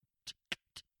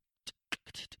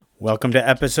Welcome to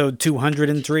episode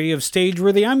 203 of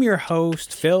Stageworthy. I'm your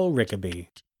host, Phil Rickaby.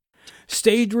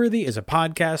 Stageworthy is a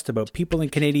podcast about people in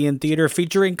Canadian theatre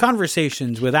featuring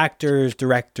conversations with actors,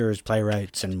 directors,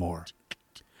 playwrights, and more.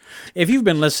 If you've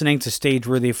been listening to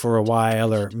Stageworthy for a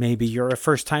while, or maybe you're a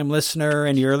first-time listener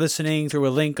and you're listening through a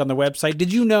link on the website,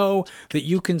 did you know that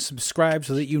you can subscribe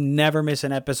so that you never miss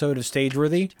an episode of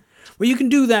Stageworthy? Well, you can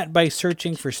do that by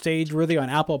searching for Stageworthy on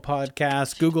Apple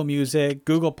Podcasts, Google Music,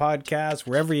 Google Podcasts,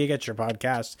 wherever you get your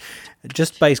podcasts,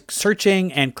 just by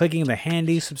searching and clicking the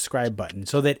handy subscribe button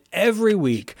so that every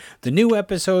week the new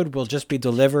episode will just be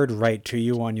delivered right to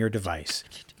you on your device.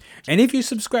 And if you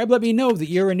subscribe, let me know that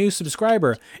you're a new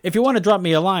subscriber. If you want to drop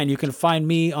me a line, you can find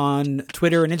me on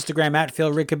Twitter and Instagram at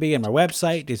Phil Rickaby, and my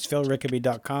website is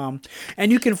philrickaby.com.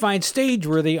 And you can find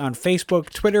Stageworthy on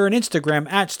Facebook, Twitter, and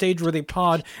Instagram at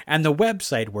StageworthyPod, and the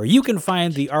website where you can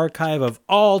find the archive of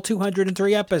all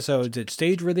 203 episodes at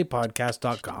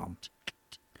stageworthypodcast.com.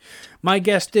 My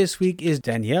guest this week is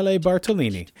Daniele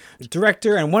Bartolini,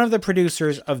 director and one of the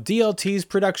producers of DLT's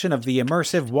production of the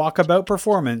immersive walkabout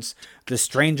performance, The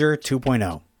Stranger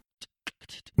 2.0.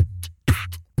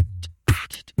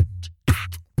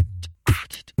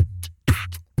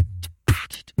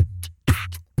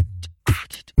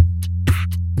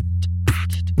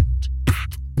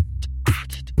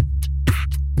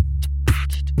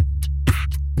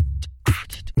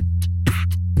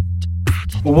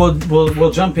 Well, we'll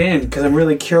jump in because I'm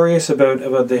really curious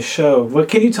about this show. What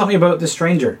can you tell me about The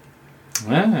Stranger?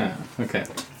 Okay.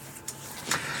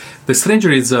 The Stranger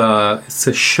is it's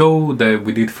a show that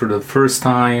we did for the first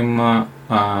time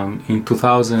in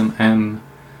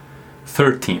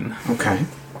 2013. Okay.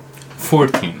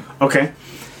 14. Okay.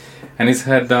 And it's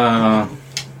had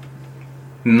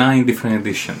 9 different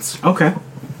editions. Okay.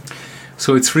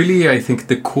 So it's really, I think,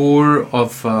 the core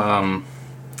of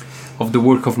the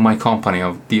work of my company,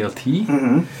 of DLT.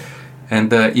 Mm-hmm.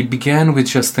 And it began with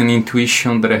just an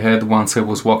intuition that I had once I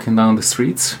was walking down the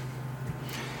streets.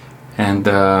 And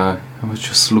I was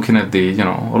just looking at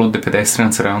all of the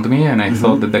pedestrians around me, and I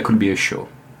thought that could be a show.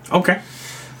 Okay.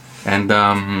 And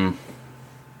are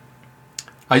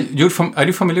you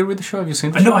familiar with the show? Have you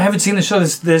seen the show? No, I haven't seen the show.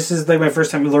 This is like my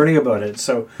first time learning about it.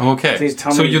 So okay. Please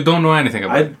tell me. So you don't know anything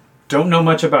about it? Don't know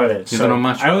much about it. You don't know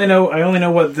much. I only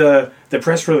know what the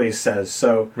press release says.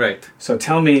 So right. So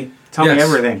tell me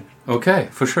everything. Okay,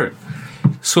 for sure.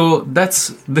 So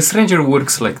The Stranger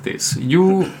works like this.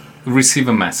 You receive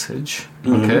a message,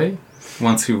 okay,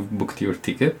 once you've booked your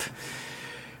ticket,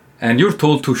 and you're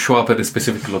told to show up at a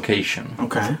specific location.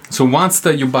 Okay. So once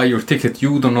that you buy your ticket,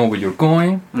 you don't know where you're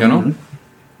going, you know,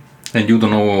 and you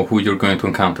don't know who you're going to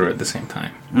encounter at the same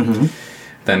time. Mm-hmm.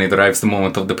 Then it arrives the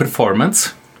moment of the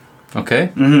performance.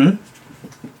 Okay. Mm-hmm.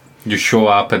 You show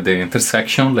up at the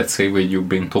intersection, let's say, where you've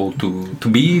been told to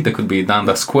be. That could be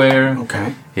Dundas Square.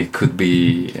 Okay. It could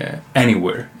be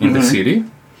anywhere in the city.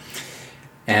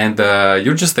 And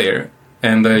you're just there.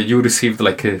 And you received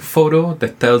like a photo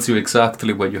that tells you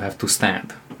exactly where you have to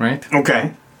stand, right?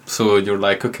 Okay. So you're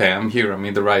like, okay, I'm here. I'm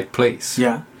in the right place.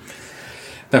 Yeah.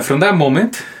 Then from that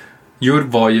moment, your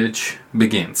voyage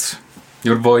begins.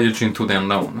 Your voyage into the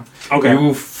unknown. Okay.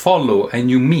 You follow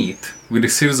and you meet with a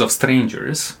series of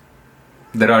strangers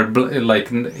that are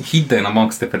hidden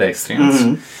amongst the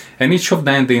pedestrians, and each of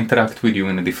them they interact with you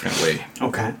in a different way.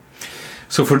 Okay.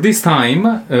 So for this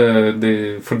time,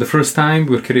 for the first time,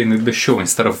 we're creating the show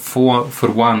instead of for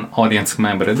one audience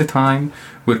member at a time.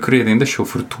 We're creating the show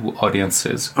for 2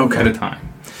 audiences at a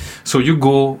time. So you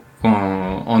go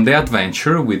on the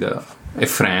adventure with a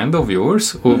friend of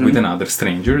yours or with another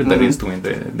stranger that is doing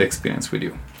the experience with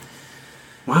you.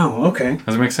 Wow. Okay.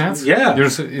 Does it make sense? Yeah.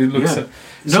 It looks. Yeah.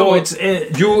 So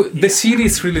the city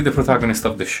is really the protagonist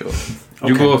of the show.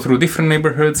 You go through different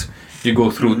neighborhoods. You go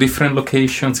through different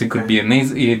locations. It could be a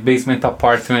basement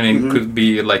apartment. It could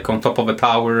be like on top of a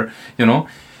tower.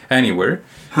 Anywhere,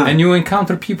 and you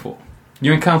encounter people.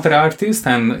 You encounter artists,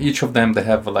 and each of them they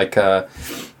have like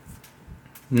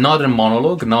not a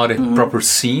monologue, not a proper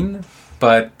scene.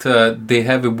 But they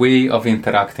have a way of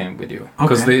interacting with you.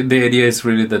 Because the idea is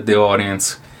really that the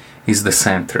audience is the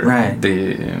center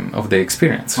of the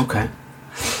experience. Okay.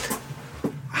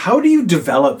 How do you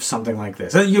develop something like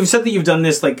this? You've said that you've done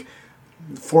this a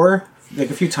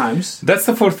few times. That's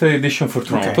the 4th edition for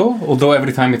Toronto. Okay. Although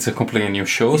every time it's a completely new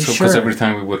show. So because every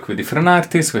time we work with different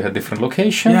artists, we have different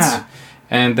locations. Yeah.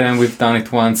 And then we've done it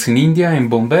once in India, in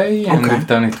Bombay, and we've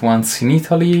done it once in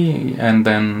Italy, and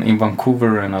then in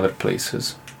Vancouver and other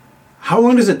places. How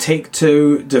long does it take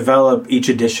to develop each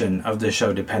edition of the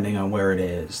show, depending on where it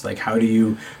is? Like, how do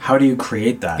you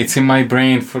create that? It's in my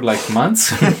brain for like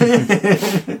months.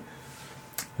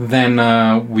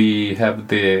 Then we have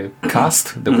the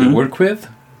cast that we work with,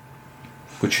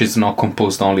 which is not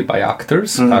composed only by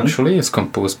actors, actually. It's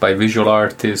composed by visual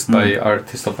artists, by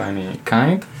artists of any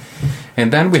kind.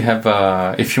 And then we have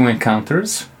a few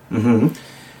encounters.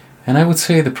 And I would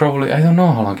say that probably, I don't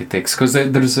know how long it takes, because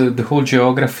there's the whole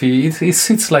geography. It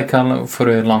sits like for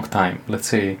a long time, let's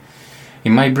say,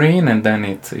 in my brain, and then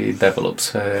it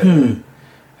develops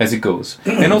as it goes.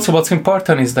 And also what's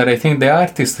important is that I think the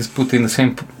artist is put in the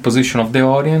same position of the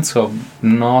audience of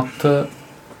not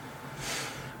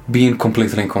being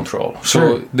completely in control.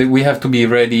 Sure. So we have to be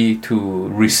ready to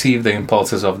receive the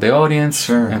impulses of the audience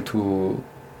and to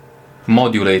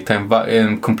modulate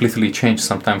and completely change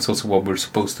sometimes also what we're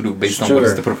supposed to do based on what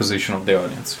is the proposition of the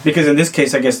audience. Because in this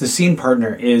case, I guess the scene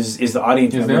partner is the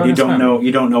audience member.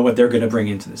 You don't know what they're going to bring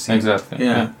into the scene. Exactly.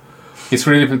 Yeah. It's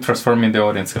really transforming the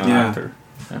audience in an actor.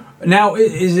 Yeah. Now,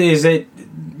 is it,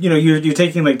 you're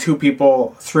taking like two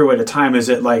people through at a time? Is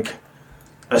it like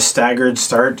a staggered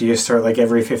start? Do you start like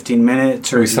every 15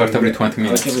 minutes? Or we start every 20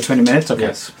 minutes. Like every 20 minutes? Okay.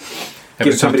 Yes.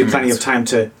 Give somebody plenty of time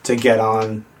to get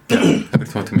on. Every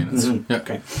 20 minutes. Yeah.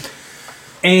 Okay.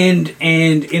 And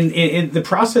in the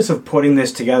process of putting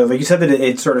this together, like you said that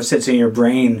it sort of sits in your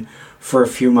brain for a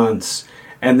few months,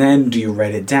 and then do you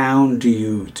write it down?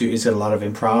 Is it a lot of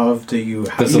improv?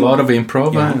 There's a lot of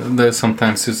improv. There's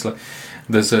sometimes it's like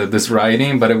there's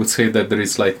writing, but I would say that there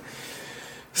is like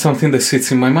something that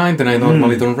sits in my mind and I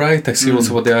normally don't write. I see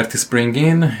also what the artists bring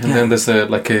in, and then there's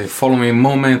a following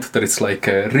moment that it's like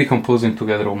recomposing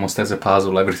together almost as a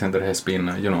puzzle everything that has been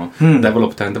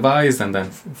developed and devised, and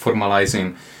then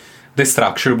formalizing the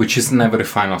structure, which is never a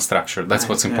final structure. That's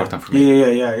what's important for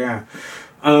me. Yeah.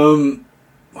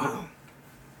 Wow.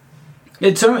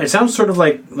 It sounds sort of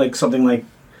like something like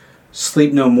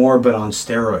Sleep No More, but on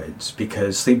steroids,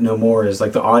 because Sleep No More is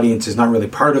like the audience is not really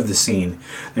part of the scene.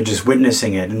 They're just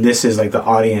witnessing it. And this is like the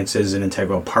audience is an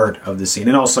integral part of the scene.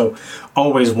 And also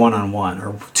always one-on-one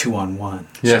or two-on-one.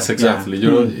 Yes, so, exactly.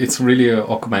 It's really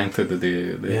augmented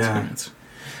the experience.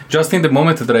 Just in the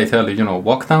moment that I tell you,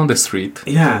 walk down the street.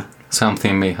 Yeah.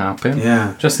 Something may happen.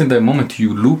 Yeah. Just in the moment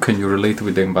you look and you relate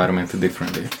with the environment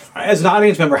differently. As an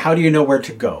audience member, how do you know where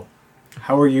to go?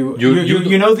 How are you?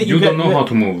 You know that you don't know how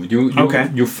to move.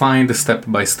 You find step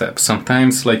by step.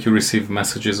 Sometimes, like you receive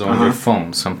messages on your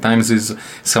phone. Sometimes it's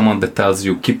someone that tells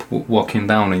you keep walking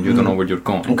down, and you don't know where you're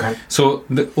going. Okay. So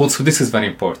also this is very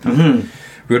important.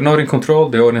 We're not in control.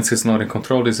 The audience is not in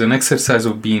control. It's an exercise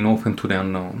of being open to the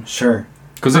unknown. Sure.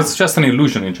 Because it's just an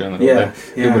illusion in general. That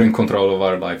we're in control of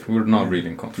our life. We're not really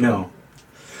in control. No.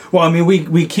 Well, I mean,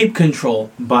 we keep control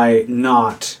by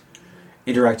not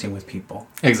interacting with people.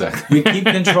 Exactly. We keep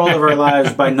control of our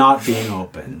lives by not being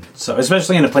open. So,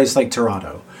 especially in a place like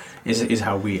Toronto, is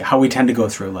how we tend to go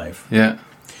through life. Yeah.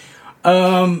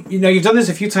 You've done this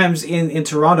a few times in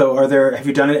Toronto. Have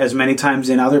you done it as many times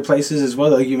in other places as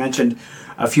well? Like you mentioned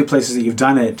a few places that you've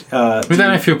done it. We've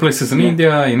done a few places in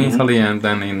India, in Italy, and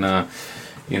then in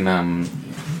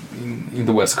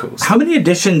the West Coast. How many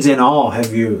editions in all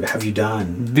have you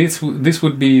done? This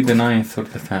would be the 9th or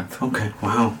the 10th. Okay.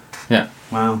 Wow. Yeah.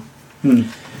 Wow.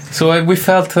 So we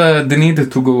felt the need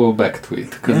to go back to it,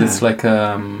 because it's like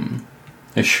a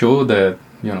show that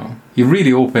it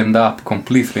really opened up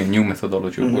completely new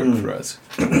methodology of work for us.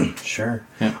 Sure.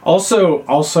 Yeah.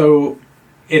 Also,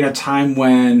 in a time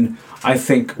when I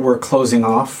think we're closing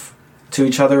off to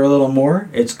each other a little more,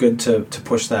 it's good to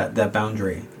push that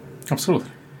boundary.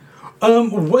 Absolutely.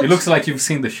 It looks like you've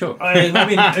seen the show. I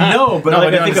mean, no, but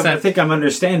I think I'm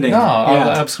understanding. No,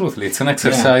 absolutely. It's an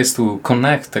exercise to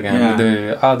connect again with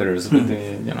the others. With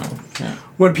the,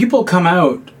 When people come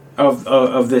out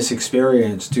of this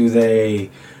experience, do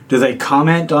they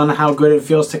comment on how good it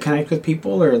feels to connect with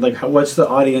people, or like what's the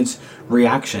audience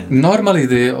reaction? Normally,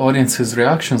 the audience's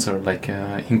reactions are like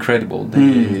incredible.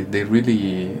 They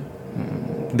really.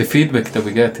 The feedback that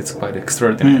we get is quite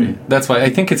extraordinary. That's why I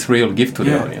think it's a real gift to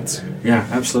the audience. Yeah,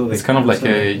 absolutely. It's kind of like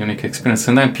a unique experience.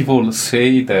 And then people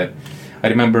say that, I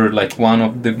remember like one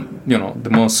of the, the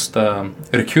most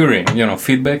recurring,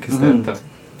 feedback is that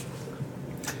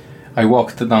I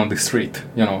walked down the street,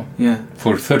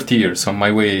 for 30 years on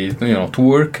my way, to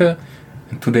work. And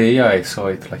today I saw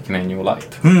it like in a new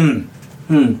light.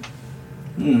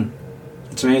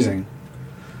 It's amazing.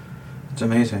 It's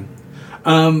amazing.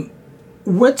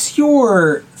 What's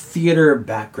your theater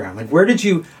background? Like,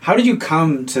 how did you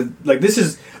come to, like, this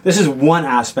is one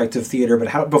aspect of theater,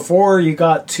 but before you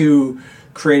got to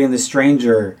creating The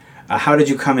Stranger, how did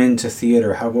you come into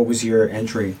theater? What was your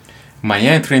entry? My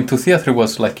entry into theater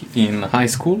was like in high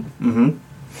school. Mm-hmm.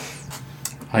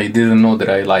 I didn't know that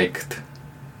I liked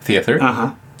theater.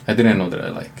 Uh-huh. I didn't know that I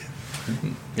liked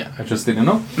I just didn't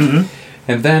know.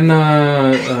 And then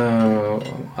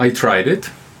I tried it.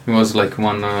 It was like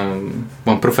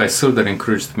one professor that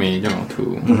encouraged me,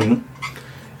 to.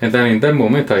 And then in that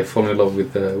moment, I fell in love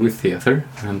with theater,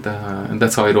 and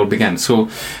that's how it all began. So,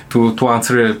 to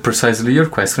answer precisely your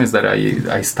question, is that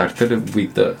I started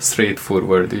with the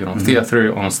straightforward,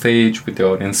 theater on stage with the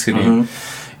audience sitting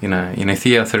in a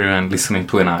theater and listening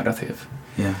to a narrative.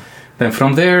 Yeah. Then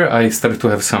from there, I started to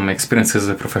have some experience as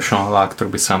a professional actor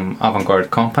with some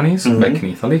avant-garde companies back in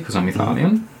Italy, because I'm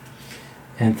Italian.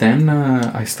 And then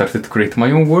I started to create my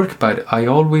own work, but I've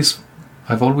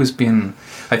always been,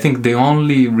 I think the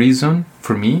only reason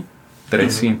for me that I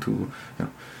see into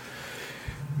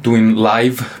doing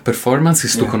live performance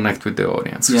is to connect with the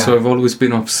audience. So I've always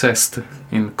been obsessed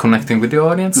in connecting with the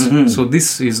audience. So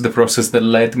this is the process that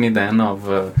led me then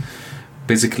of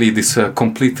basically this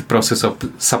complete process of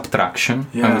subtraction,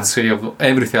 I would say, of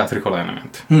every theatrical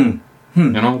element.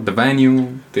 The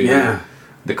venue,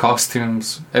 the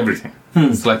costumes, everything.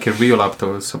 It's like a real act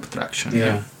of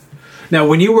subtraction. Now,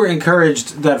 when you were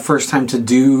encouraged that first time to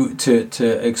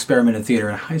experiment in theater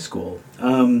in high school,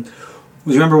 do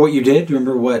you remember what you did? Do you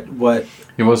remember what?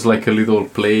 It was like a little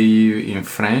play in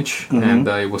French, and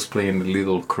I was playing the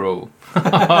Little Crow.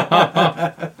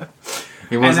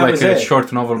 It was like a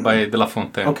short novel by De La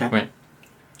Fontaine. Okay. Right.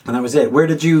 And that was it. Where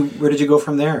did you go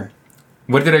from there?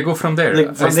 Where did I go from there?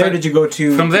 Did you go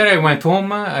to? From there, I went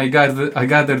home. I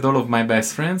gathered all of my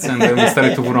best friends, and then we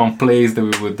started to put on plays that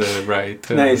we would write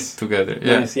together.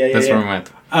 Nice. That's where we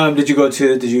went. Did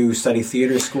you study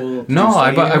theater school? No,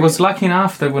 I was lucky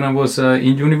enough that when I was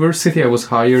in university, I was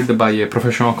hired by a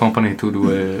professional company to do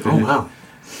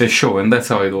a show, and that's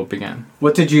how it all began.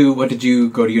 What did you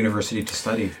go to university to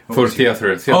study? For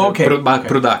theater.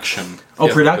 Production.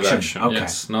 Production. Okay.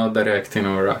 Yes, not directing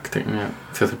or acting.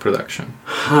 Theater production.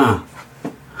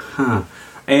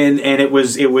 And it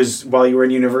was while you were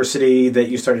in university that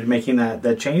you started making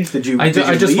that change.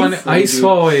 I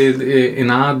saw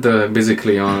an ad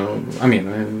basically on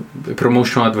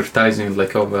promotional advertising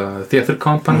like of a theater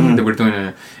company. They were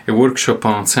doing a workshop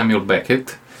on Samuel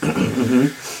Beckett.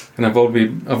 And I've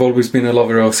always been a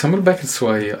lover of Samuel Beckett, so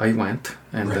I went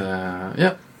and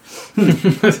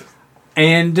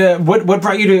And what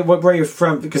brought you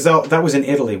from? Because that was in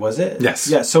Italy, was it? Yes.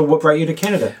 Yeah. So what brought you to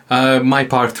Canada? My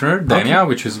partner Dania,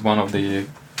 which is one of the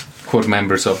core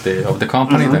members of the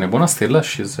company, Dania Bonastella.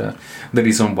 She's the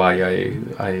reason why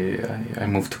I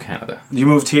moved to Canada. You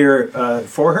moved here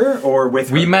for her or with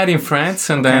her? We met in France,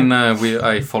 and then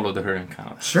I followed her in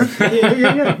Canada. Sure.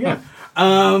 Yeah.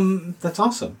 That's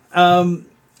awesome.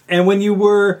 And when you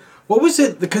were, what was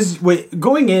it? Because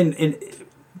going in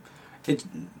it.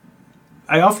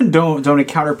 I often don't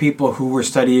encounter people who were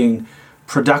studying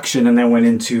production and then went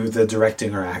into the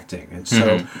directing or acting, and so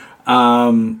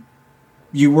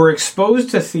you were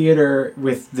exposed to theater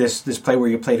with this play where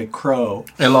you played a crow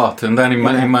a lot, and then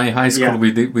in my high school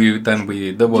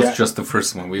that was just the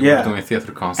first one. We were doing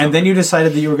theater concept, and then you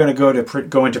decided that you were going to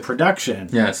go into production.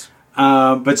 Yes,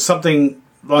 but something.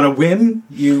 On a whim,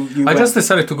 I just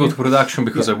decided to go to production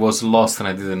because I was lost and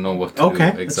I didn't know what to do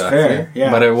exactly. That's fair.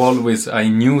 Yeah. But I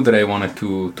knew that I wanted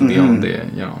to be on the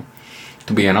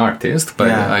to be an artist. But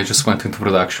I just went into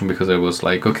production because I was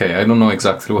like, okay, I don't know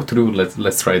exactly what to do.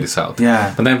 Let's try this out.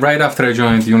 Yeah. But then right after I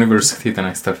joined university, then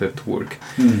I started to work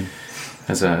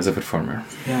as a performer.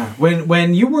 Yeah.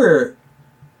 When you were.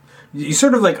 You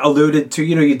sort of like alluded to,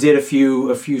 you did a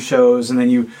few shows and then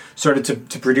you started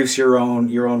to produce your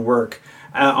own work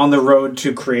on the road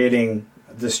to creating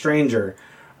The Stranger.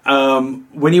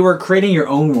 When you were creating your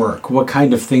own work, what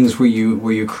kind of things were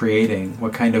you creating?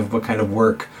 What kind of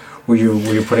work were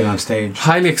you putting on stage?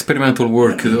 Highly experimental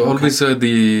work. Always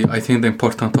I think the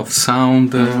importance of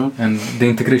sound and the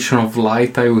integration of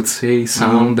light, I would say,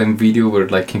 sound and video were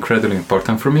like incredibly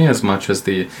important for me, as much as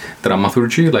the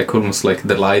dramaturgy, like almost like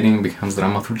the lighting becomes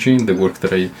dramaturgy in the work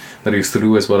that I used to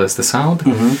do, as well as the sound.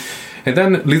 And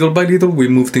then little by little we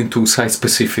moved into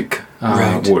site-specific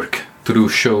work to do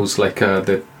shows like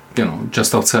that,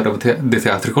 just outside of the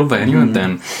theatrical venue, and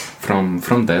then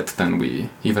from that, then we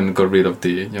even got rid of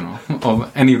the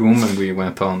of any room and we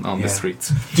went on the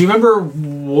streets. Do you remember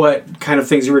what kind of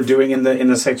things you were doing in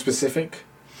the site-specific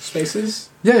spaces?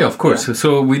 Yeah, of course.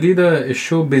 So we did a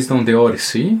show based on the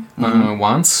Odyssey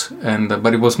once,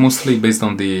 but it was mostly based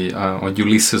on on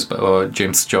Ulysses by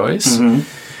James Joyce.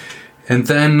 And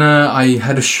then I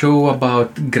had a show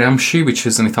about Gramsci, which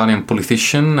is an Italian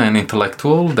politician and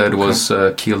intellectual that was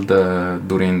killed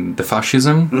during the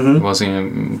fascism. He was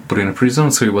put in a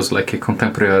prison, so it was like a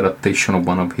contemporary adaptation of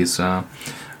one of his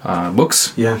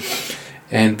books. Yeah.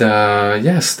 And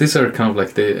yes, these are kind of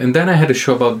like and then I had a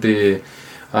show about the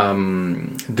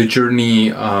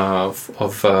journey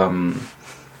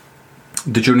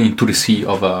the journey into the sea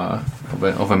of a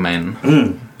man.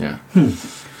 Yeah.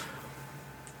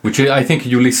 Which I think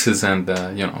Ulysses and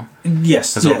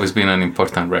yes, has always been an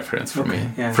important reference for me.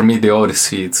 Yeah. For me, the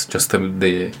Odyssey, it's just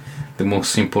the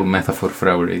most simple metaphor for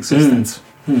our existence.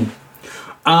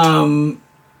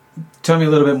 Tell me a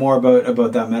little bit more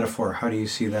about that metaphor. How do you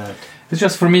see that? It's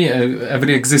just for me,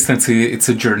 every existence, it's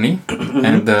a journey.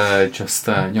 And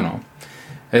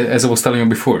as I was telling you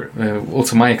before,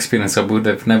 also my experience, I would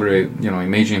have never,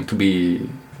 imagined to be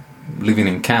living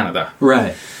in Canada.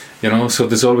 Right. So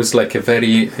there's always like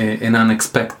an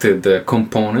unexpected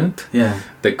component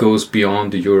that goes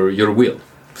beyond your will.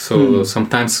 So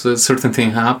sometimes a certain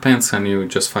thing happens and you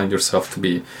just find yourself to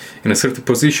be in a certain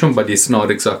position, but it's not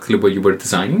exactly what you were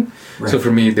designing. Right. So for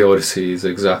me, the Odyssey is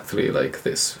exactly like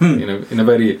this, in a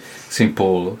very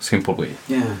simple way.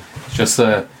 Yeah. It's just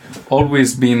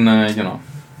always been,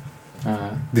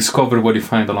 discover what you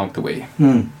find along the way.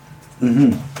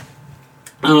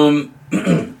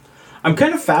 I'm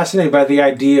kind of fascinated by the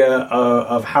idea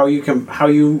of how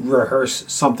you rehearse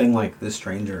something like The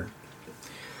Stranger.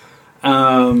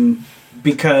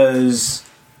 Because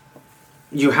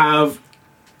you have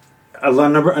a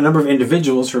number of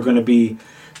individuals who are going to be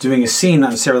doing a scene,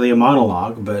 not necessarily a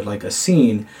monologue, but like a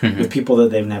scene with people that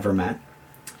they've never met,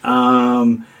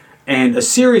 and a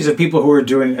series of people who are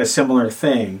doing a similar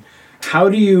thing. How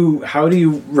do you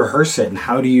rehearse it, and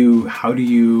how do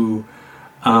you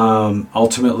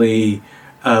ultimately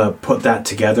put that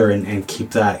together and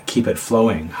keep it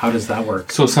flowing? How does that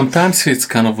work? So sometimes it's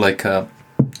kind of like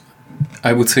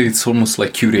I would say it's almost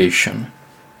like curation,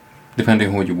 depending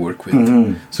on who you work with.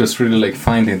 So it's really like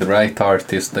finding the right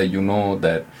artist that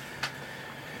that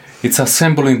it's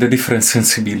assembling the different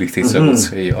sensibilities, I would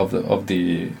say, of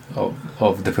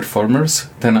the performers.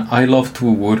 Then I love to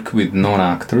work with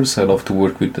non-actors. I love to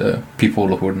work with people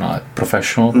who are not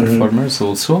professional performers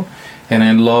also. And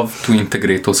I love to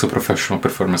integrate also professional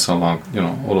performers along,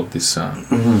 all of this,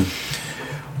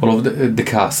 all of the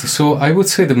cast. So I would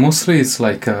say that mostly it's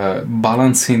like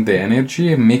balancing the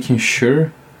energy and making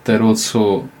sure that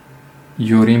also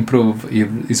your improv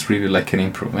is really like an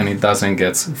improv and it doesn't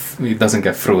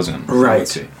get frozen.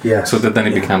 Right. Yeah. So that then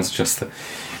it becomes just a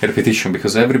repetition,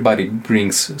 because everybody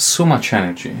brings so much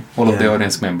energy. All of the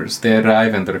audience members, they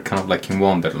arrive and they're kind of like in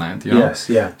Wonderland, Yes,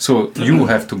 yeah. So you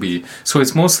have to be. So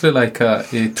it's mostly like a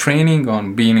training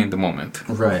on being in the moment.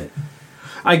 Right.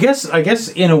 I guess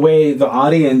in a way the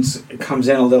audience comes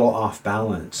in a little off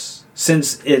balance,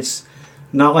 since it's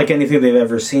not like anything they've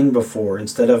ever seen before.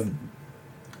 Instead of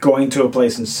going to a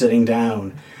place and sitting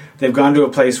down, they've gone to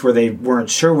a place where they weren't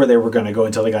sure where they were going to go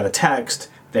until they got a text.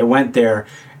 They went there,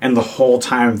 and the whole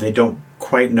time they don't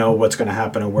quite know what's going to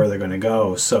happen or where they're going to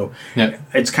go. So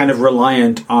it's kind of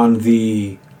reliant on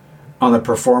the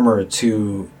performer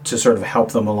to sort of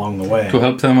help them along the way. To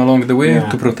help them along the way,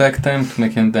 to protect them, to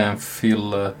making them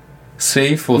feel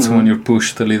safe. Also when you're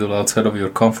pushed a little outside of your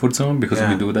comfort zone, because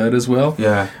we do that as well.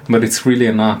 Yeah. But it's really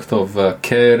an act of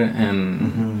care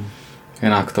and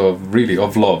an act of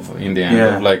love in the end,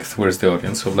 of like towards the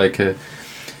audience, of like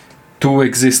two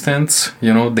existence,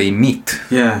 they meet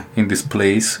in this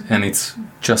place, and it's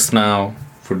just now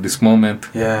for this moment,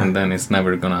 and then it's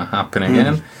never gonna happen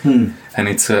again. And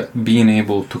it's being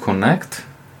able to connect,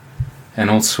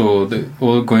 and also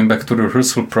going back to the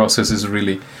rehearsal process is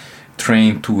really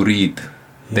trained to read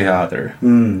the other.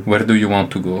 Where do you want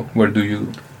to go? Where do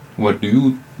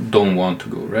you don't want to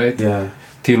go? Right? Yeah.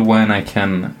 Till when I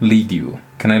can lead you?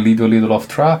 Can I lead you a little off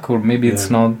track, or maybe it's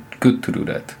not good to do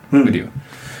that with you?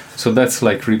 So that's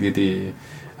like really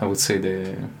I would say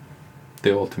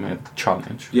the ultimate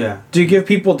challenge. Yeah. Do you give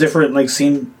people different like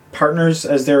scene partners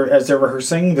as they're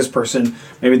rehearsing? This person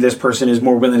is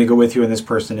more willing to go with you, and this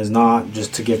person is not,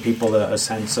 just to give people a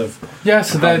sense of how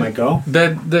it might go?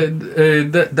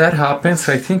 That happens.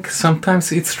 I think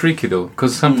sometimes it's tricky though,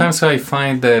 because sometimes I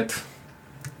find that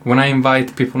when I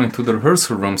invite people into the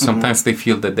rehearsal room, sometimes they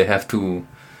feel that they have to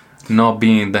not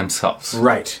being themselves.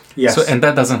 Right. Yes. So, and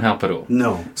that doesn't help at all.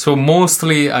 No. So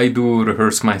mostly I do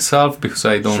rehearse myself, because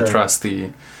I don't trust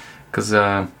because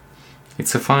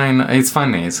it's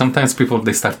funny. Sometimes people,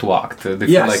 they start to act. They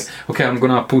feel like, okay, I'm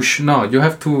gonna push. No, you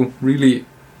have to really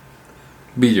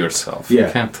be yourself. Yeah.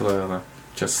 You can't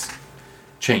just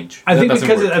change. I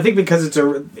think because it's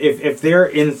if they're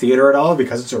in theater at all,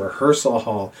 because it's a rehearsal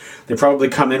hall, they probably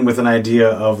come in with an idea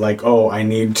of like, oh, I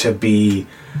need to be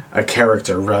a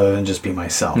character rather than just be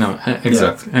myself. No,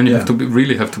 exactly. And you have to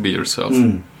really have to be yourself.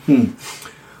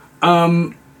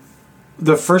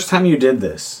 the first time you did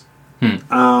this,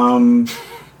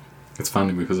 it's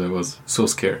funny because I was so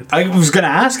scared. I was gonna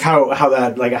ask how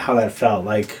that felt.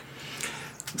 Like,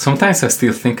 sometimes I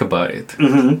still think about it.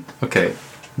 Mm-hmm. Okay,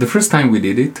 the first time we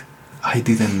did it, I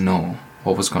didn't know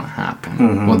what was gonna happen,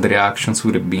 Mm-hmm. what the reactions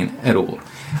would have been at all.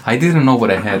 I didn't know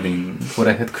what I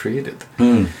had created.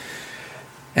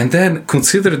 And then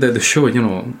consider that the show, you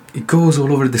know, it goes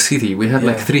all over the city. We had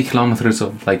like 3 kilometers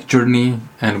of like journey,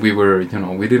 and we were, you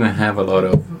know, we didn't have a lot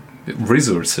of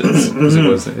resources because it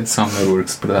was a Sound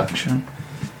Networks production.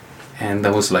 And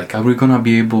I was like, are we gonna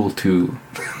be able to,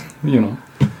 you know,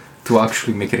 to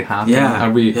actually make it happen?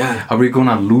 Yeah. Are we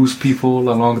gonna lose people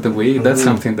along the way? That's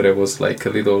something that I was like a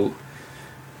little.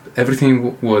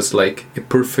 Everything was like a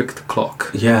perfect clock.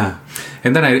 Yeah.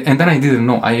 And then I didn't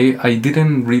know. I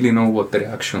didn't really know what the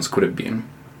reactions could have been.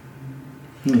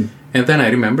 And then I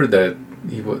remember that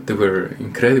there were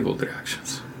incredible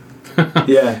reactions.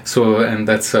 Yeah. So, and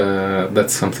that's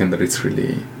something that it's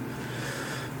really,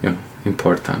 you know,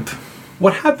 important.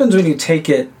 What happens when you take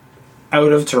it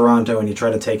out of Toronto and you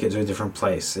try to take it to a different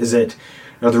place?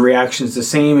 Are the reactions the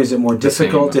same? Is it more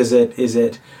difficult? Is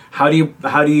it how do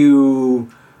you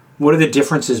what are the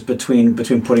differences between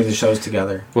putting the shows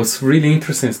together? What's really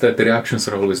interesting is that the reactions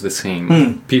are always the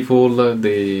same. People,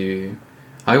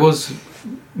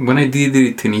 when I did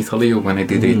it in Italy or when I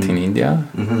did it in India,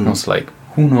 I was like,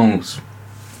 who knows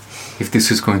if this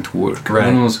is going to work? Right.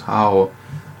 Who knows how?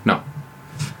 No.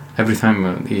 Every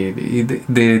time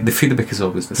the feedback is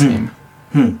always the same.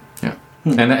 Yeah.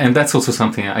 And that's also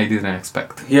something I didn't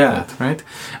expect. Yeah. Right?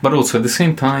 But also at the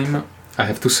same time, I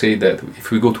have to say that if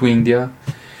we go to India,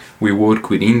 we work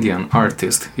with Indian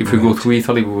artists. If we go to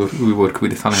Italy, we work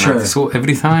with Italian artists. So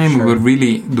every time we're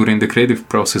really, during the creative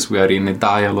process, we are in a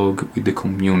dialogue with the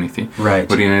community. Right.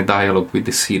 We're in a dialogue with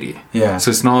the city. Yeah.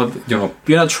 So it's not, you know...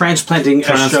 You're not transferring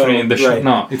the show. Right.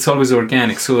 No, it's always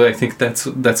organic. So I think that's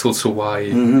also why...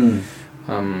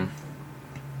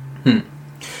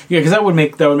 Yeah, because that would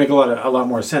make a lot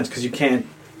more sense, because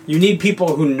you need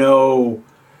people who know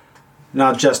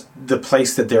not just the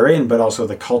place that they're in, but also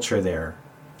the culture there.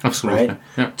 Absolutely. Right?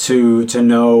 Yeah. To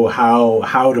know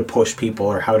how to push people,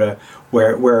 or how to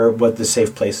what the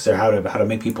safe places are, how to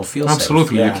make people feel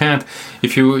Absolutely. safe. You can't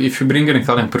if you bring an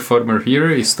Italian performer here,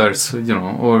 he starts, you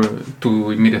know, or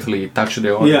to immediately touch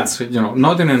the audience, you know,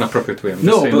 not in an appropriate way.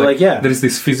 No, but like there is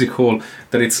this physical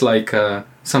that it's like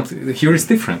something here is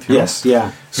different. You know? Yes,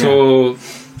 yeah. So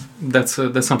that's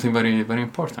something very, very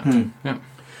important. Yeah.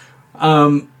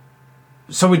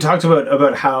 So we talked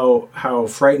about how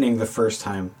frightening the first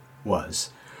time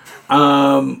was.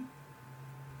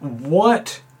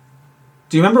 What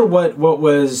do you remember? What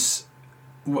was,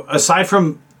 aside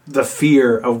from the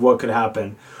fear of what could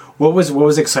happen, what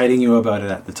was exciting you about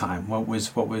it at the time? What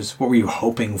were you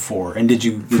hoping for? And did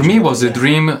you? For me, it was a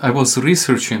dream. I was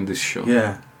researching this show.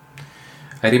 Yeah.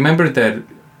 I remember that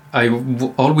I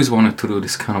always wanted to do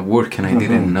this kind of work, and I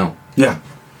didn't know. Yeah.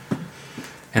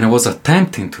 And I was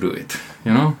attempting to do it.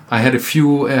 You know, I had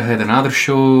another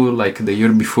show like the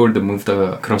year before that moved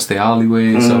across the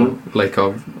alleyway, so like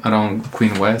around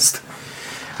Queen West.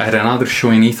 I had another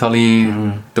show in Italy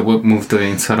that moved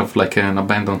inside of like an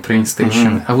abandoned train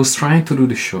station. I was trying to do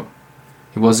the show.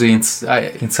 It was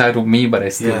inside of me, but I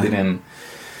still didn't.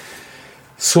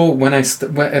 So when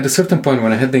at a certain point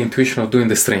when I had the intuition of doing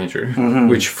The Stranger,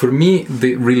 which for me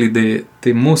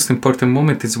the most important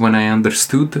moment is when I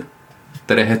understood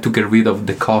that I had to get rid of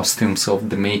the costumes, of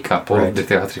the makeup, all of the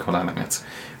theatrical elements.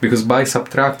 Because by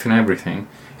subtracting everything,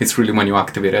 it's really when you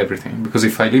activate everything. Because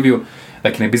if I leave you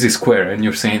like in a busy square and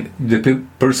you're saying the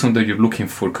person that you're looking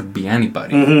for could be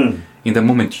anybody, in the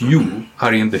moment you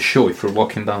are in the show, if you're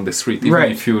walking down the street, even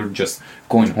if you're just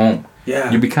going home,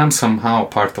 you become somehow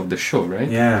part of the show, right?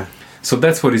 Yeah. So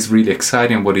that's what is really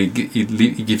exciting, what it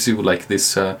gives you like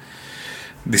this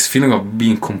feeling of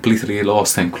being completely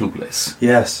lost and clueless.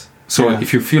 Yes. So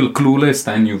if you feel clueless,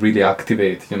 then you really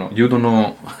activate, you know, you don't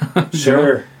know. Sure.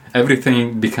 You know,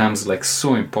 everything becomes like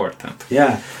so important.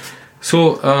 Yeah.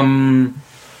 So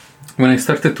when I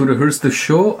started to rehearse the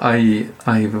show, I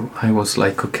was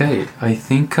like, okay, I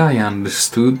think I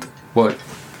understood what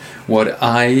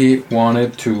I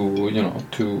wanted to, you know,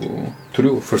 to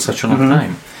do for such a long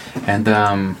time. And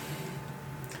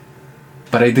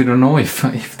but I didn't know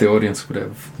if the audience would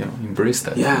have, you know, embraced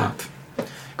that or not.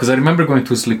 Because I remember going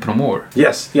to Sleep No More.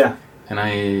 Yes, yeah. And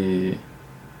I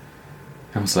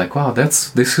was like, wow,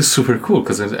 this is super cool.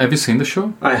 Because have you seen the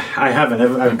show? I haven't.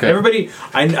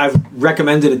 I've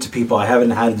recommended it to people. I haven't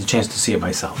had the chance to see it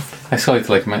myself. I saw it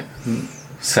like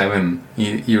 7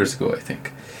 years ago, I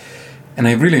think. And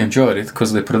I really enjoyed it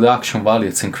because the production value,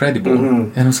 it's incredible.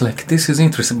 And I was like, this is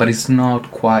interesting, but it's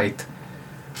not quite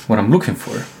what I'm looking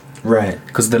for. Right.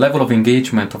 Because the level of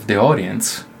engagement of the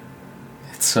audience,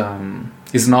 it's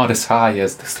is not as high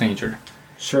as The Stranger.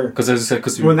 Sure. Because as I said,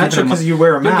 because you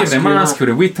wear a mask. You give them a mask,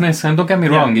 you're a witness, and don't get me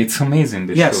wrong, it's amazing,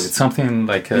 this Yes. show. It's something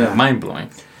like mind-blowing.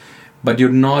 But you're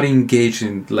not engaged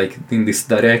in, like, in this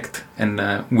direct and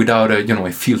without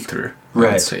a filter, I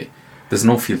would say. There's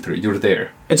no filter. You're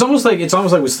there. It's almost like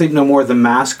with Sleep No More, the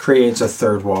mask creates a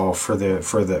third wall for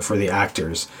the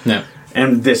actors. Yeah.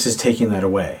 And this is taking that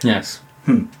away. Yes.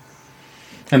 And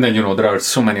then, there are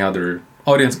so many other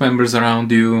audience members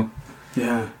around you.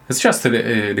 Yeah. It's just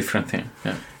a different thing.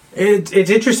 Yeah. It's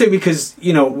interesting because,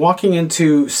 walking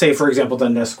into, say, for example,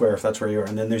 Dundas Square, if that's where you are,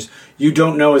 and then you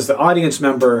don't know as the audience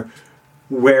member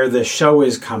where the show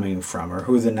is coming from or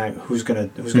who's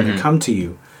gonna come to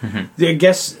you. I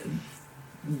guess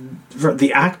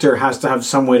the actor has to have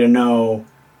some way to know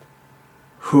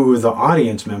who the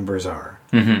audience members are.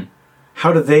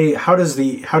 How does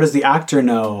the actor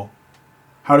know?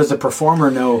 How does the performer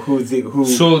know who is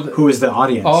the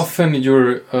audience? Often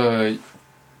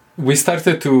we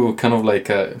started to kind of like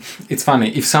it's funny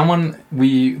if someone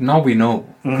we know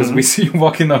because we see you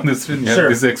walking down the street and you have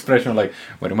this expression like,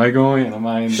 where am I going, and am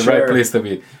I in the right place, that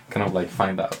we kind of like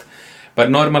find out. But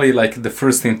normally, like, the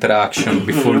first interaction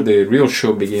before the real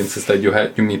show begins is that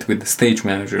you meet with the stage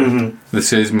manager. The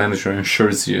stage manager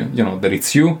ensures you that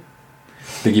it's you.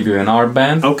 They give you an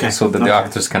armband, so that the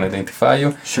actors can identify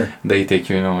you. Sure. They take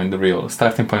you, in the real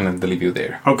starting point and they leave you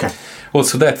there. Okay.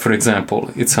 Also, that, for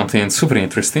example, it's something super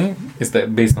interesting. Is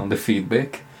that based on the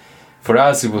feedback? For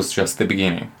us, it was just the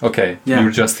beginning. Okay,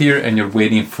 you're just here and you're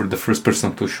waiting for the first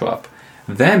person to show up.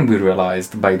 Then we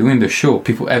realized by doing the show,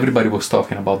 everybody was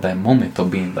talking about that moment of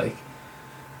being like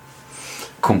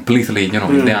completely,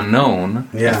 in the unknown,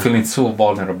 and feeling so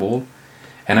vulnerable.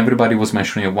 And everybody was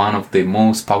mentioning one of the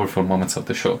most powerful moments of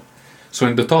the show. So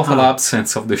in the total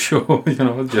absence of the show,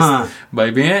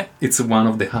 by being, it's one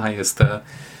of the highest,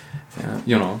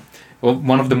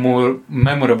 one of the more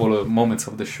memorable moments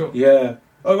of the show. Yeah.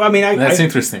 I mean, that's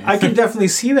interesting. I can definitely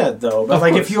see that though. But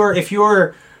like, if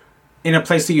you're in a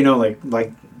place that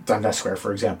like Dundas Square,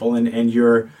 for example, and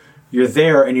you're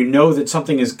there and you know that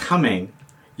something is coming,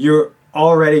 you're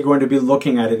already going to be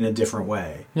looking at it in a different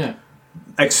way. Yeah.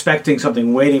 Expecting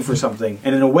something, waiting for something,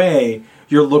 and in a way,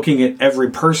 you're looking at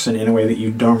every person in a way that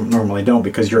you normally don't,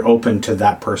 because you're open to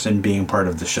that person being part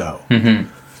of the show. I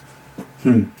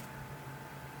can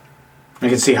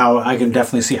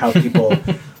definitely see how people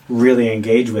really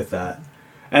engage with that,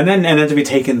 and then to be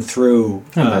taken through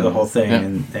the whole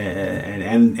thing,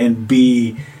 and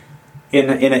be in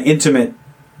an intimate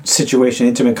situation,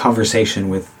 intimate conversation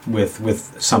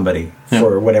with somebody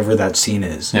for whatever that scene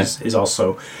is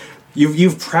also.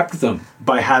 You've prepped them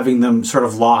by having them sort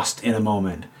of lost in a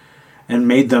moment,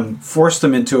 and forced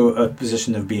them into a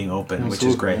position of being open, which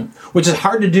is great. Which is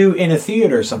hard to do in a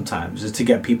theater sometimes, is to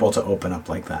get people to open up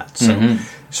like that. So,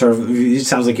 sort of, it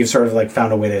sounds like you've sort of like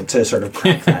found a way to sort of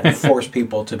crack that and force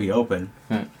people to be open.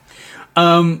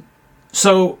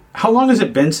 So, how long has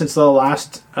it been since the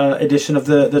last edition of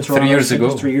the Toronto? 3 years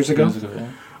ago. 3 years ago.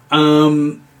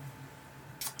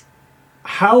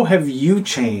 How have you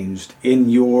changed in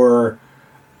your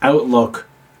outlook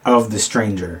of The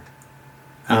Stranger?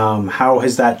 How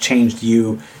has that changed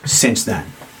you since then?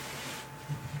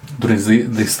 During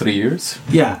these 3 years?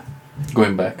 Yeah.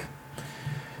 Going back.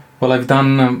 Well, I've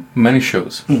done many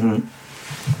shows.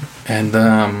 And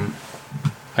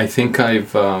I think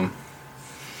I've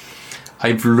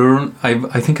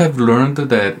learned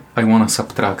that I want to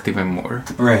subtract even more.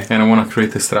 Right. And I want to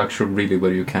create a structure really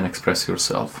where you can express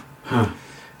yourself.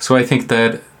 So I think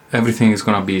that everything is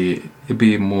going to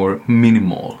be more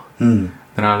minimal than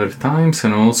other times.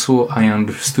 And also I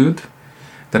understood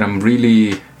that I'm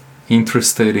really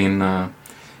interested in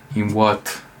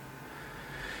what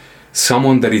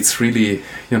someone that it's really,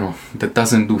 that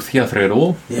doesn't do theater at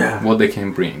all, what they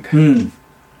can bring.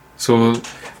 So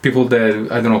people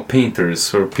that,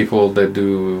 painters, or people that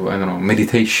do,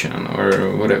 meditation,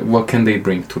 or whatever, what can they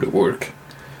bring to the work?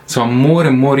 So I'm more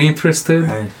and more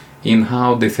interested in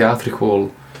how the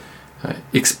theatrical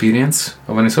experience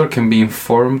of any sort can be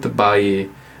informed by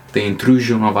the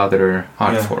intrusion of other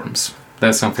art forms.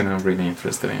 That's something I'm really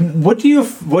interested in. What do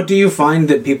you find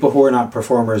that people who are not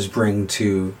performers bring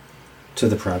to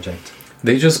the project?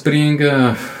 They just bring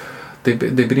they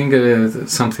bring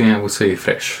something, I would say,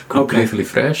 fresh, completely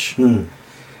fresh.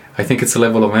 I think it's a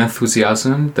level of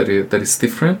enthusiasm that is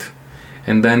different.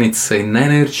 And then it's an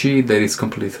energy that is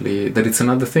it's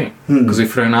another thing. Because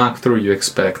if you're an actor, you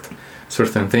expect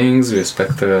certain things. You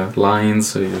respect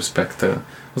lines. You respect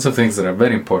lots of things that are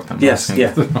very important. Yes,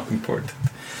 yeah. They're not important.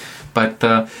 But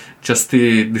just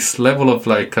this level of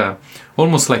like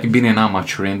almost like being an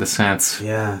amateur in the sense.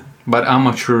 Yeah. But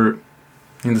amateur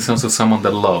in the sense of someone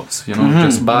that loves, you know,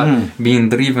 just by being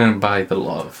driven by the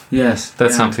love. Yes.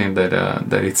 That's something that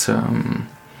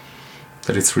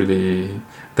it's really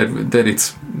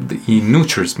it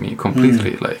nurtures me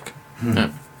completely. Like, yeah.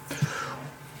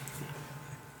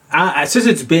 Since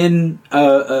it's been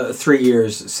 3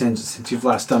 years since you've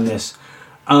last done this,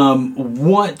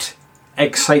 what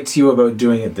excites you about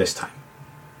doing it this time?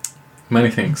 Many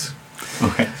things.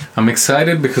 Okay. I'm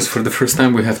excited because for the first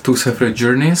time we have two separate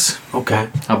journeys. Okay.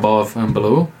 Above and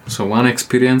below. So one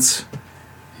experience,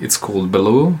 it's called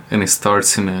below, and it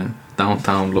starts in a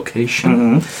downtown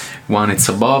location. One it's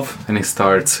above, and it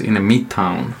starts in a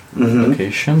midtown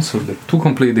location. So the two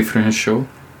completely different shows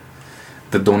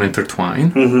that don't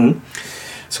intertwine.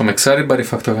 So I'm excited by the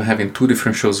fact of having two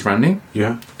different shows running.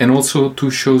 Yeah. And also two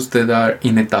shows that are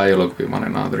in a dialogue with one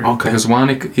another. Okay. Because one,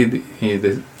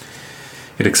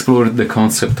 it explored the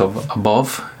concept of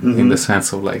above in the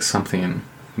sense of like something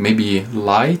maybe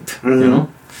light, you know,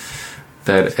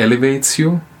 that elevates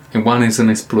you. And one is an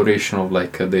exploration of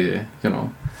like the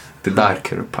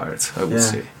darker parts, I would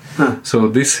say. Huh. So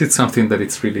this is something that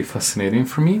it's really fascinating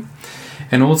for me.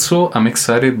 And also I'm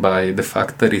excited by the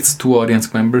fact that it's two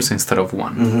audience members instead of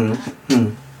one.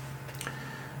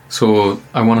 So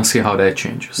I want to see how that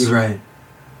changes. Right.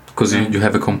 Because you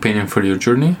have a companion for your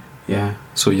journey. Yeah.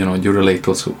 So, you know, you relate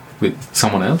also with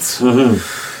someone else.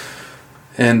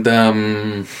 And,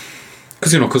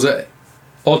 because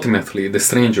ultimately the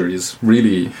stranger is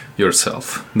really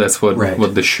yourself. That's what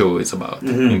the show is about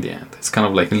in the end. It's kind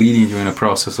of like leading you in a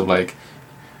process of like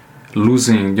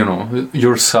losing, you know,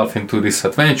 yourself into this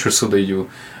adventure so that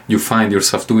you find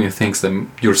yourself doing things that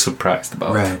you're surprised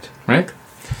about. Right?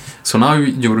 So now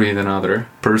you're with another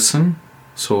person.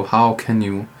 So how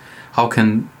can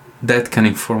that can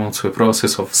inform also a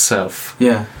process of self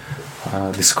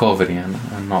discovery and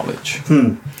knowledge.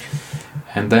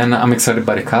 And then I'm excited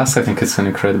by the cast. I think it's an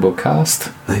incredible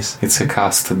cast. Nice. It's a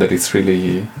cast that is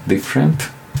really different,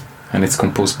 and it's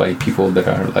composed by people that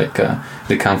are like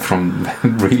they come from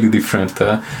really different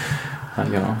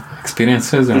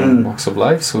experiences and walks of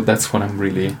life. So that's what I'm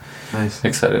really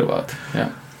excited about.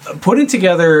 Yeah. Putting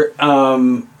together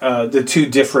the two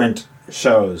different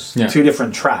shows, two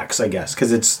different tracks, I guess,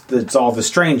 because it's all The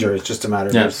Stranger. It's just a matter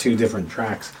of there's two different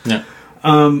tracks. Yeah.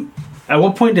 At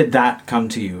what point did that come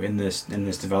to you in this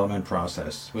development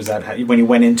process? Was that when you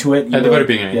went into it? At the very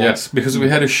beginning, yes, because we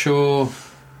had a show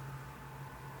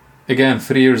again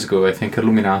 3 years ago. I think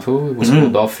Illuminato. It was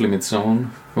called Off Limit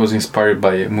Zone. It was inspired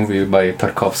by a movie by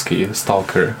Tarkovsky,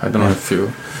 Stalker. I don't know if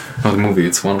you know the movie.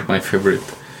 It's one of my favorite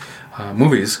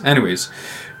movies. Anyways,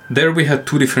 there we had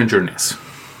two different journeys.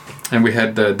 And we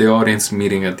had the audience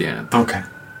meeting at the end. Okay.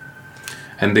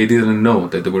 And they didn't know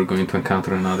that they were going to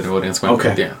encounter another audience member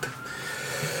at the end.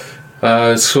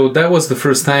 So that was the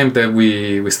first time that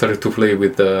we started to play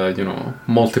with,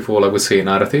 multiple, I would say,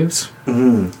 narratives.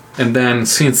 And then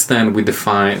since then we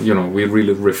we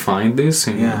really refined this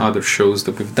in other shows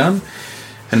that we've done.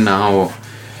 And now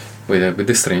with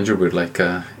The Stranger, we're like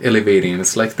elevating.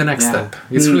 It's like the next step.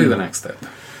 It's really the next step.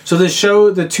 So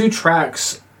the two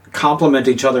tracks complement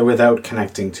each other without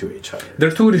connecting to each other.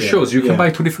 They're two shows. You can buy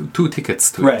two tickets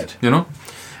to it. You know,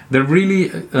 they're really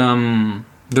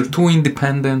they're two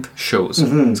independent shows.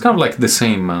 It's kind of like the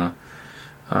same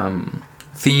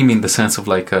theme in the sense of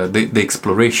like the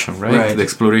exploration, right? The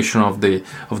exploration of the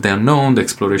unknown, the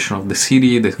exploration of the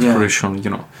city, the exploration,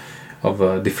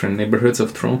 of different neighborhoods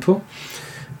of Toronto.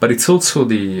 But it's also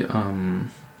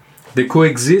they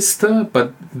coexist,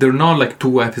 but they're not like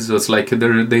two episodes. Like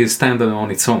they stand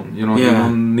on its own. You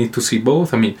don't need to see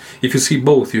both. I mean, if you see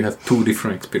both, you have two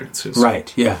different experiences.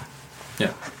 Right. Yeah.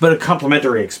 Yeah. But a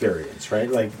complementary experience, right?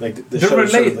 Like the they're show.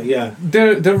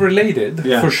 Related. They're related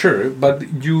for sure. But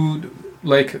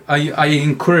I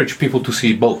encourage people to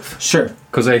see both. Sure.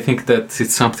 Because I think that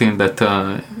it's something that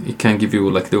it can give you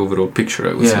like the overall picture.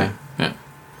 I would say. Yeah.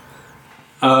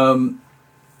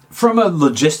 From a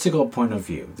logistical point of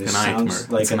view, this sounds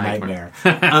like a nightmare.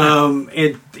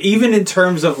 Even in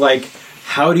terms of like,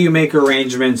 how do you make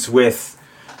arrangements with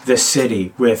the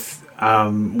city, with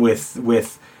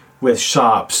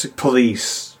shops,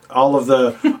 police, all of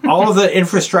the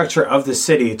infrastructure of the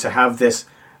city to have this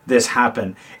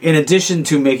In addition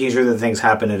to making sure that things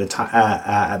happen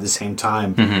at the same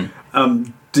time.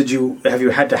 have you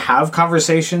had to have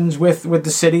conversations with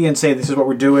the city and say this is what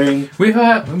we're doing? We've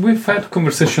had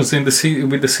conversations in the city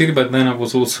with the city, but then I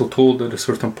was also told at a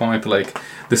certain point, like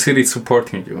the city is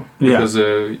supporting you because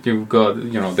you've got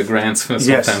the grants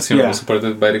sometimes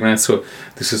supported by the grants, so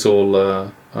this is all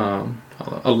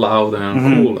allowed and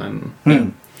cool and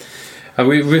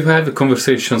we've had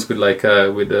conversations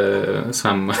with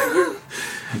some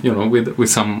with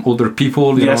some older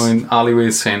people in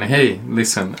alleyways saying, hey,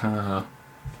 listen,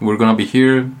 we're gonna be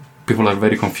here. People are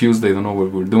very confused. They don't know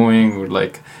what we're doing. We're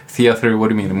like theater. What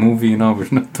do you mean a movie? We're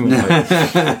not doing like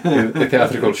a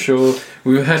theatrical show.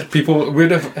 We'd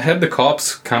have had the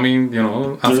cops coming,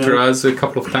 after us a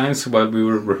couple of times while we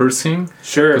were rehearsing.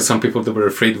 Sure. Because some people that were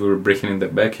afraid we were breaking in the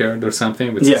backyard or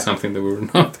something, which is something that we were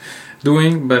not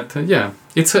doing. But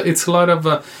it's a lot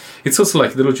of. It's also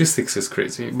like the logistics is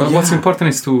crazy. But what's important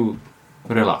is to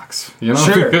relax,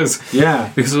 Sure.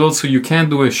 because also you can't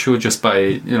do a show just by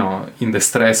in the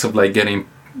stress of like getting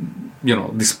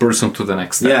this person to the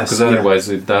next step, because otherwise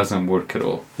it doesn't work at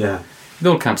all. It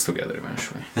all comes together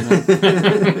eventually.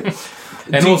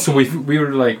 And also we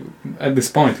were like at this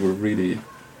point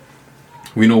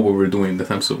we know what we're doing in the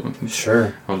terms of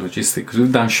logistics.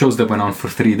 We've done shows that went on for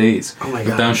 3 days. Oh my God.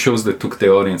 We've done shows that took the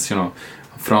audience from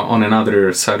on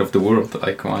another side of the world,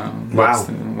 like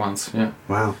once.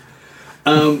 Wow.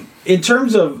 In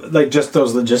terms of like just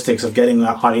those logistics of getting an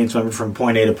audience member from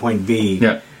point A to point B,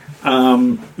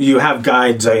 you have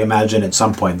guides, I imagine, at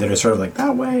some point that are sort of like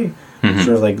that way,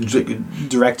 sort of like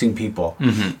directing people.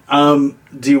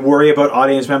 Do you worry about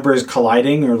audience members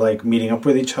colliding or like meeting up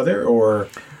with each other, or?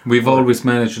 We've always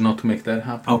managed not to make that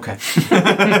happen. Okay.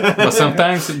 But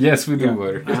sometimes, yes, we do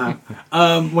worry.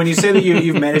 When you say that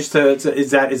you've managed to is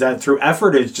that through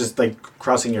effort, or it's just like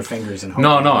crossing your fingers and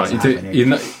hoping?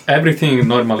 No. Everything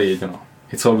normally,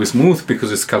 it's always smooth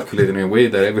because it's calculated in a way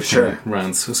that everything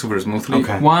runs super smoothly.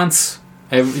 Okay. Once,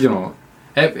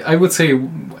 I would say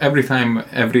every time,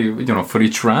 for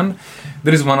each run,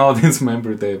 there is one audience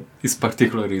member that is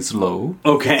particularly slow.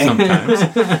 Okay. Sometimes.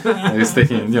 It's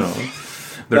taking,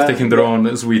 they're taking their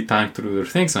own sweet time to do their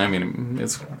things. I mean,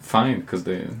 it's fine because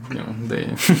they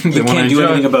you can't do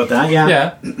anything about that.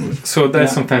 Yeah. So that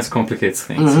sometimes complicates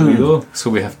things a little. So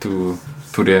we have to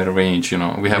rearrange.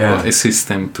 We have a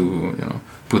system to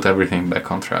put everything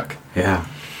back on track. Yeah.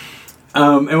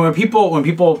 And when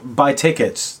people buy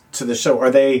tickets to the show,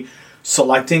 are they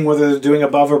selecting whether they're doing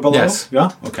above or below? Yes.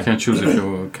 Yeah. Okay. You can choose if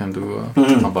you can do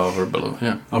above or below.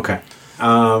 Yeah. Okay.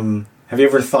 Have you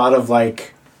ever thought of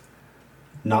like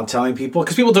not telling people,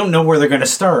 because people don't know where they're going to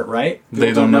start, right? People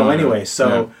they don't know anyway.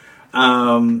 So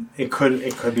it could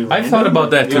be. I thought about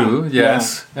that too.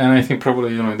 Yes, and I think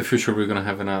probably in the future we're going to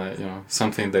have another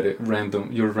something that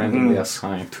you're randomly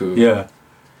assigned to. Yeah.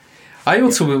 I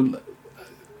also will.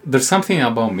 There's something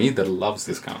about me that loves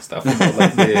this kind of stuff.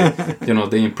 Like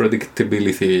the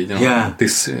unpredictability.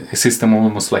 This system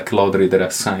almost like lottery that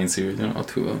assigns you.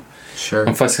 To. Sure.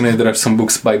 I'm fascinated. There are some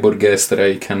books by Borges that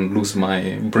I can lose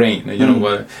my brain.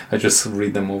 What? I just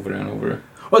read them over and over.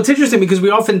 Well, it's interesting because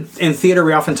in theater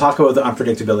we often talk about the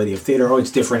unpredictability of theater. Oh,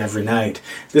 it's different every night.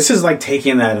 This is like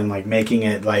taking that and like making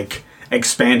it like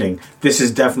expanding. This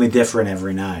is definitely different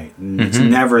every night. It's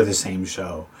never the same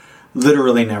show.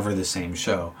 Literally never the same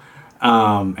show.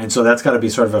 And so that's got to be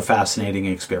sort of a fascinating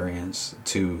experience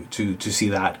to see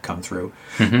that come through.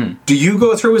 Do you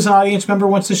go through as an audience member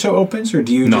once the show opens, or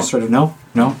do you just sort of no?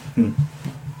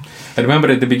 I remember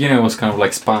at the beginning I was kind of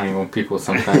like spying on people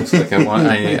sometimes. Like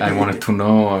I wanted to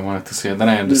know, I wanted to see, and then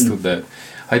I understood that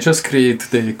I just create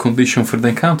the condition for the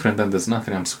encounter, and then there's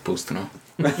nothing I'm supposed to know.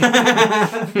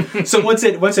 So once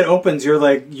it opens, you're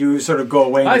like you sort of go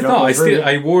away. And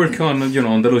I work on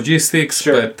on the logistics,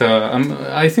 but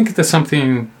I think there's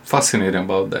something fascinating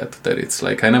about that it's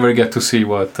like I never get to see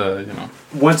what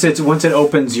Once it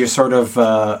opens, you're sort of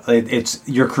it's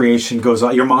your creation goes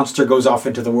off, your monster goes off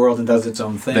into the world and does its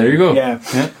own thing. There you go. Yeah.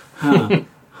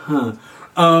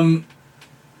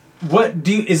 What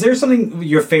do you? Is there something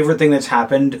your favorite thing that's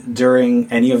happened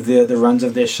during any of the runs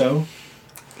of this show?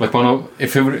 Like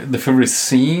the favorite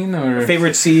scene or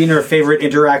favorite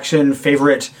interaction,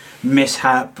 favorite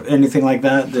mishap, anything like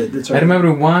that. I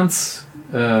remember once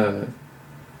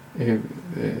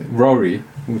Rory,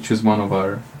 which is one of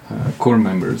our core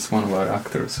members, one of our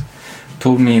actors,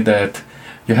 told me that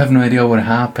you have no idea what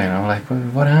happened. I'm like,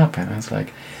 what happened? I was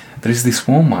like, there is this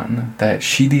woman that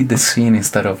she did the scene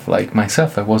instead of like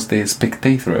myself. I was the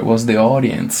spectator. I was the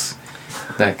audience.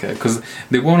 Because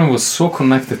the woman was so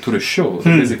connected to the show.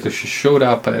 Basically, she showed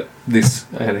up at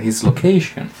his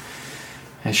location,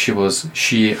 and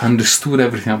she understood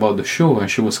everything about the show,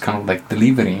 and she was kind of like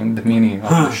delivering the meaning of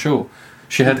the show.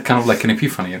 She had kind of like an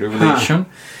epiphany, a revelation,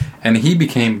 and he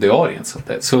became the audience of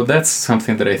that. So that's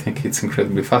something that I think it's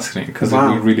incredibly fascinating because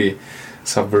it really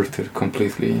subverted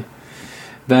completely.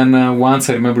 Then once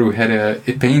I remember we had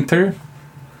a painter,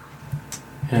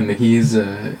 and he's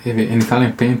an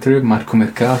Italian painter, Marco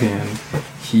Mercati, and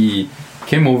he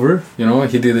came over, you know,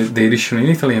 he did the edition in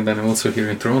Italy and then also here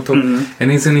in Toronto, and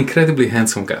he's an incredibly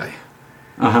handsome guy.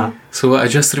 So I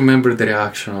just remember the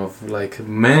reaction of like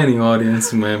many audience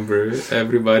members.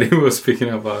 Everybody was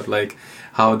speaking about like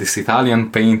how this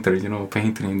Italian painter, you know,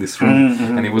 painting in this room,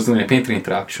 and he was doing a painting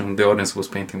interaction. The audience was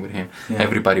painting with him.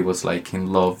 Everybody was like in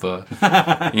love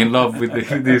with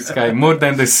this guy more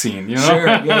than the scene, you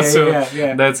know. So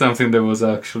that's something that was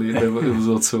actually it was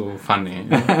also funny. You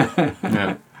know?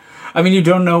 Yeah. I mean, you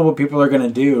don't know what people are going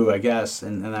to do, I guess,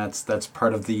 and that's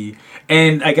part of the.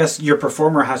 And I guess your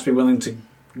performer has to be willing to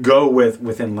go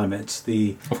within limits.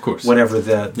 Of course, whatever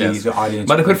the audience.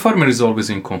 But the performer is always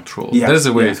in control. Yes, there's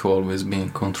a way to always be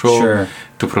in control,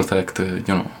 to protect,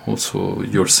 also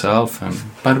yourself.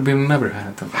 But we've never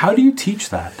had that. How do you teach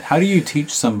that? How do you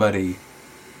teach somebody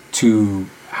to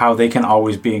how they can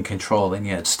always be in control and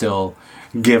yet still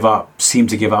seem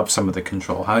to give up some of the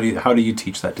control? How do you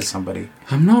teach that to somebody?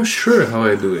 I'm not sure how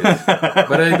I do it,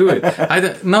 but I do it.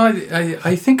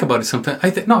 I think about it sometimes.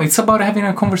 It's about having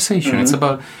a conversation. It's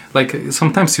about like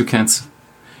sometimes you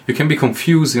can be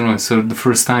confused. You know, so the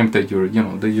first time that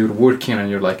you're working and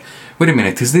you're like, wait a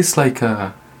minute, is this like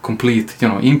a complete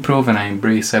improv and I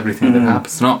embrace everything that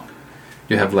happens? No.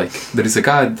 You have like, there is a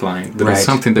guideline, there is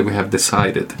something that we have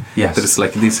decided. Yes. There is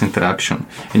like this interaction,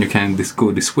 and you can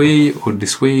go this way, or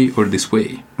this way, or this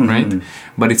way, right?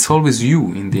 But it's always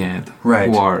you in the end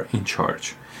who are in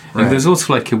charge. And there's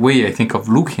also like a way, I think, of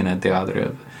looking at the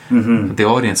other, the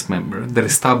audience member, that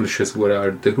establishes what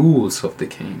are the rules of the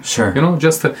game. Sure.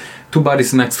 Just two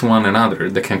bodies next to one another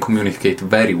that can communicate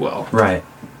very well. Right.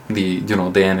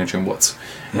 The energy and what's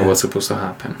supposed to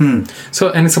happen. So,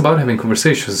 and it's about having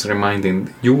conversations,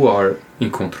 reminding you are in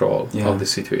control of the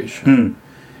situation,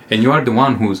 and you are the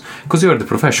one because you are the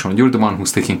professional, you're the one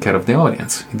who's taking care of the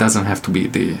audience. It doesn't have to be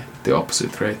the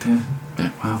opposite, right?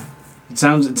 Yeah. Wow, it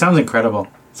sounds incredible.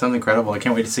 It sounds incredible. I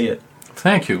can't wait to see it.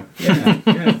 Thank you.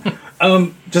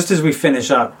 Just as we finish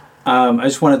up, I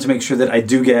just wanted to make sure that I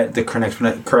do get the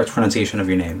correct pronunciation of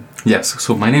your name. Yes,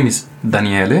 so my name is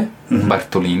Daniele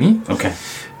Bartolini. Okay.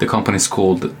 The company is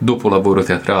called Dopolavoro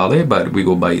Teatrale, but we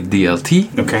go by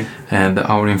DLT. Okay. And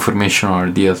our information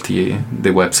on DLT, the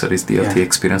website is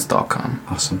dltexperience.com.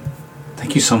 Awesome.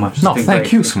 Thank you so much. No,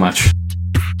 thank you so much.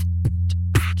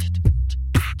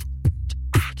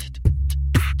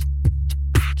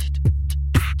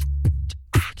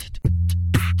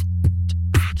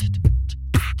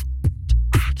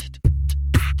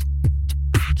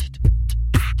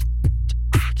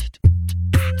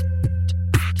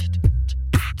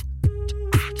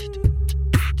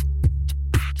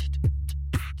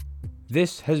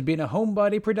 This has been a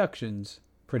Homebody Productions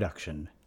production.